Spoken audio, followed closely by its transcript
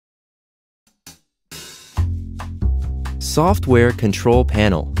Software Control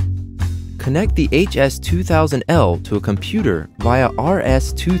Panel. Connect the HS-2000L to a computer via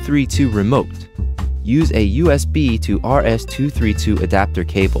RS-232 remote. Use a USB to RS-232 adapter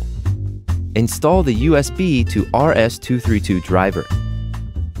cable. Install the USB to RS-232 driver.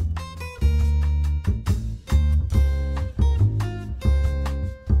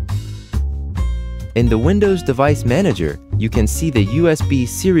 In the Windows Device Manager, you can see the USB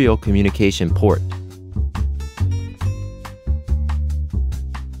serial communication port.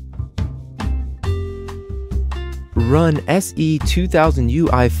 Run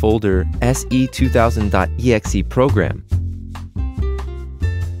SE2000UI folder SE2000.exe program.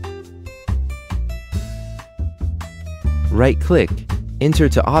 Right-click, enter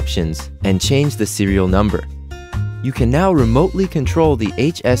to Options, and change the serial number. You can now remotely control the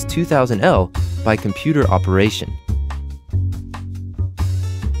HS-2000L by computer operation.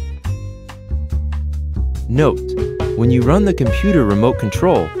 Note, when you run the computer remote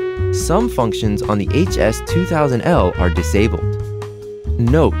control, some functions on the HS-2000L are disabled.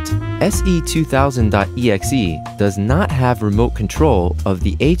 Note, SE2000.exe does not have remote control of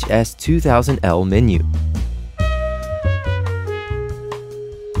the HS-2000L menu.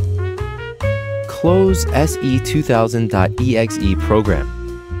 Close SE2000.exe program.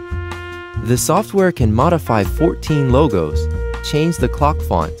 The software can modify 14 logos, change the clock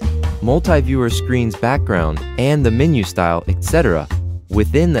font, multi-viewer screen's background, and the menu style, etc.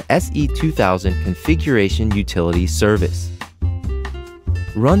 within the SE2000 Configuration Utility Service.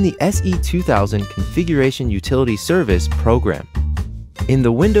 Run the SE2000 Configuration Utility Service program. In the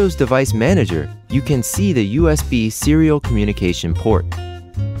Windows Device Manager, you can see the USB serial communication port.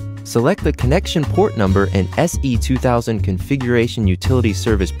 Select the connection port number in SE2000 Configuration Utility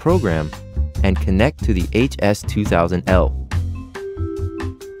Service program and connect to the HS-2000L.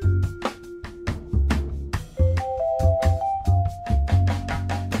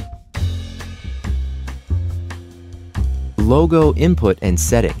 Logo input and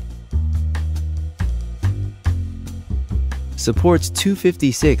setting. Supports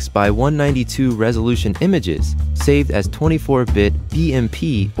 256 by 192 resolution images saved as 24-bit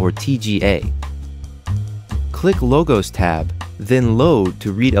BMP or TGA. Click Logos tab, then Load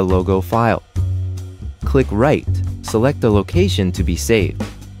to read a logo file. Click Write, select the location to be saved.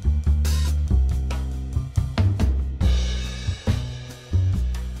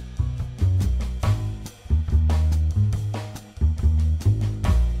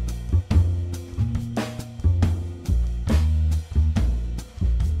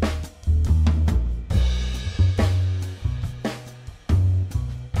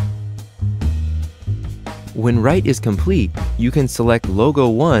 When write is complete, you can select Logo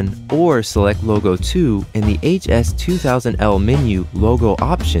 1 or select Logo 2 in the HS-2000L menu Logo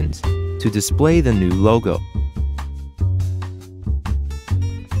Options to display the new logo.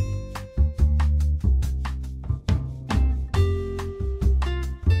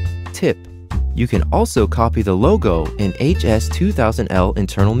 Tip: you can also copy the logo in HS-2000L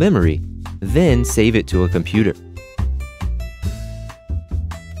internal memory, then save it to a computer.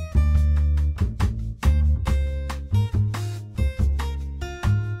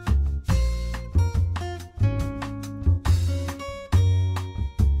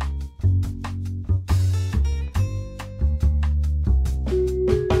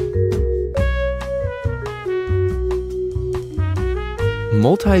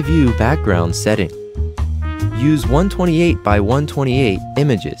 Multi-view background setting. Use 128 by 128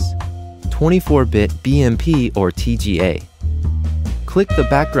 images, 24-bit BMP or TGA. Click the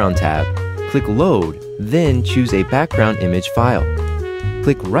Background tab, click Load, then choose a background image file.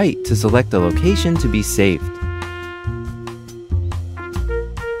 Click Write to select the location to be saved.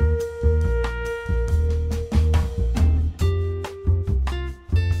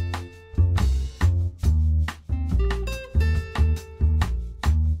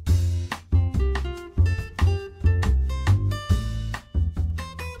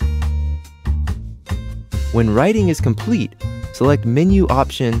 When writing is complete, select menu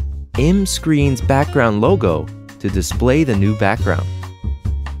option M Screen's background logo to display the new background.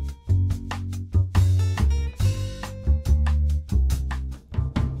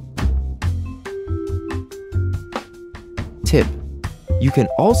 Tip: you can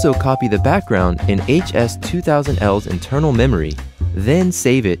also copy the background in HS-2000L's internal memory, then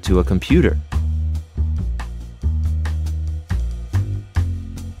save it to a computer.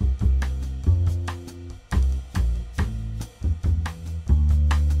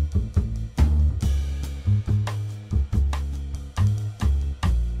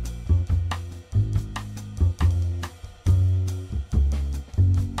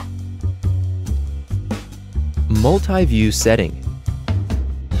 Multi-View setting.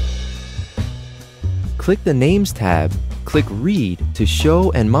 Click the Names tab, click Read to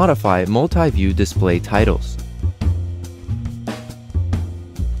show and modify multi-view display titles.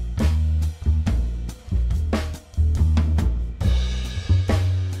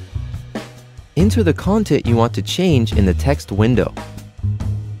 Enter the content you want to change in the text window.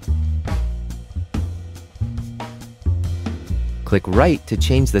 Click Write to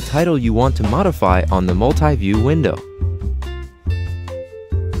change the title you want to modify on the multi-view window.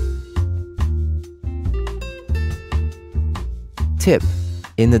 Tip: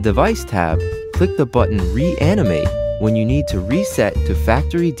 in the Device tab, click the button Reanimate when you need to reset to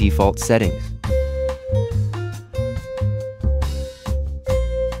factory default settings.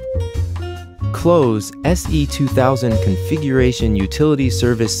 Close HS-2000 Configuration Utility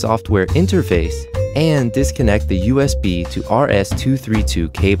Service Software Interface and disconnect the USB to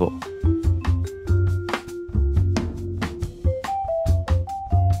RS-232 cable.